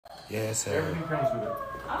Yes, sir. Everything comes with it.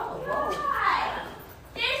 Oh, whoa.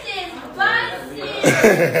 This is Bussy.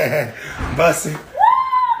 Bussy.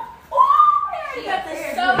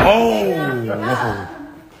 Oh,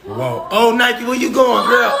 whoa. Oh, Nike, where you going,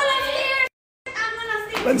 girl?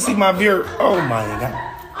 Let me see my beer. Oh, my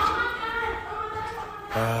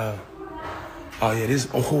God. Oh, yeah, this.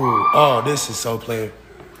 Oh, this is so player.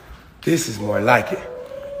 This is more like it.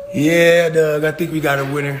 Yeah, Doug, I think we got a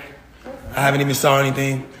winner. I haven't even saw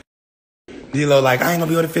anything. D-Lo like, I ain't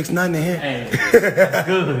gonna be able to fix nothing in here. Hey, that's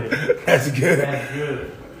good. That's good. That's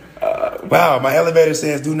good. Wow, my elevator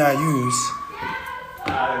says do not use.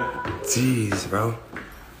 Jeez, bro.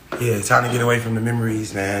 Yeah, it's time to get away from the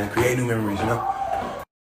memories, man. Create new memories, you know?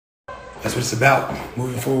 That's what it's about.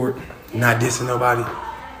 Moving forward. Not dissing nobody.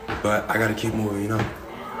 But I gotta keep moving, you know?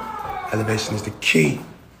 Elevation is the key.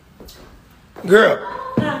 Girl.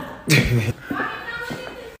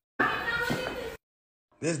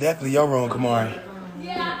 This is definitely your room, Kamari.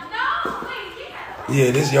 Yeah, no, wait, yeah.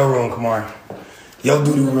 Yeah, this is your room, Kamari. Your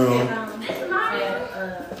doo-doo room. This is my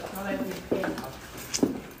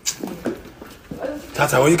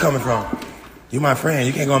Tata, where you coming from? You my friend.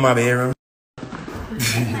 You can't go in my bedroom.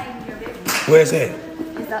 Where's that?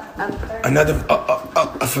 Another.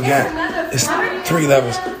 I forgot. It's 3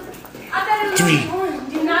 levels. I 3.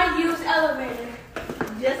 Do not use elevator.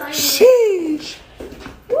 Sheesh.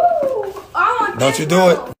 Woo! I want Don't this you do room.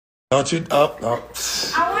 it. Don't you. Oh, oh.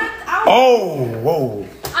 I want Whoa.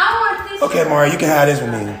 I want this. Okay, Mari, you can have this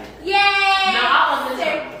with me. Yay! No, I want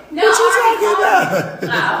this. No, What you talking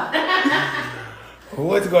about?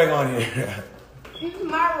 What's going on here? This is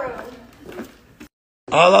my room.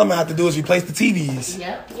 All I'm gonna have to do is replace the TVs.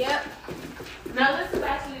 Yep. No, this is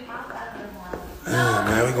actually my bedroom. Oh,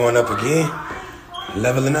 man, we going up again.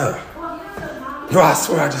 Leveling up. Bro, I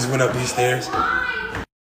swear I just went up these stairs.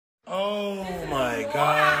 Oh my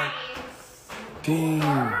God.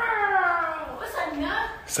 Damn. What's that nut?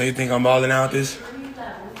 So you think I'm balling out this?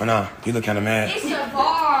 Or nah, you look kind of mad. It's a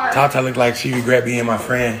bar. Tata looked like she regret being my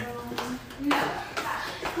friend.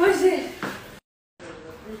 What's it?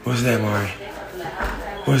 What's that, Mari?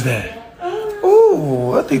 What's that?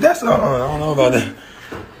 Ooh, I think that's, I don't know about that.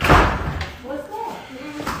 What's that?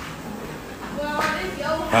 Well, it's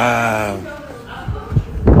your Wow.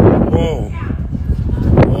 Whoa.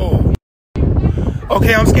 Whoa.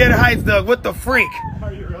 Okay, I'm scared of heights, Doug. What the freak?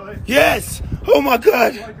 Are you really? Yes. Oh my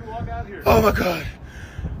God. Why'd you walk out here? Oh my God.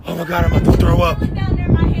 Oh my God, I'm about to throw up. Look down there,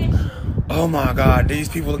 my head. Oh my God, these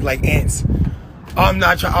people look like ants. I'm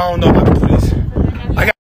not trying, I don't know if I can do this.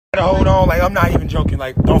 I gotta hold on, like I'm not even joking.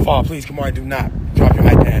 Like, don't fall, please. Come on, do not drop your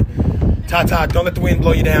iPad. Tata, don't let the wind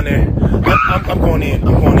blow you down there. I'm going in.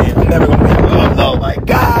 I'm going in. I'm never gonna be. Oh my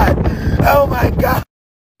God. Oh my God.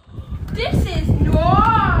 This is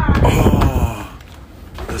noir. Oh,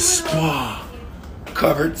 the spa.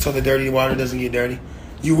 Covered so the dirty water doesn't get dirty.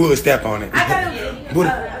 You would step on it. I thought it was.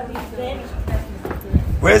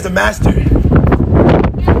 Where's the master?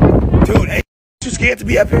 Dude, ain't you scared to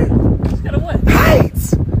be up here?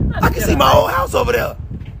 Heights. I can see my whole house over there.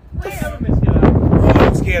 Bro,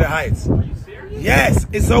 I'm scared of heights. Are you serious? Yes,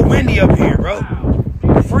 it's so windy up here, bro.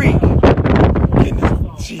 Freak.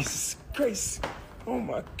 Goodness, Jesus Christ. Oh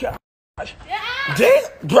my God. Damn,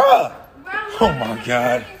 bruh. Oh my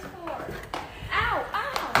God. Ow,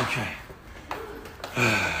 ow. Okay.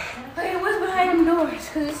 Okay, what's behind them doors?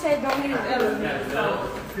 Because it said don't use elevator.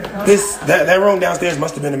 That room downstairs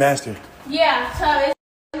must have been the master. Yeah, so it's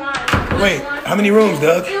mine. Wait, how many rooms,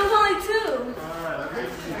 Doug? It was only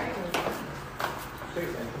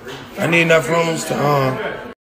 2. I need enough rooms to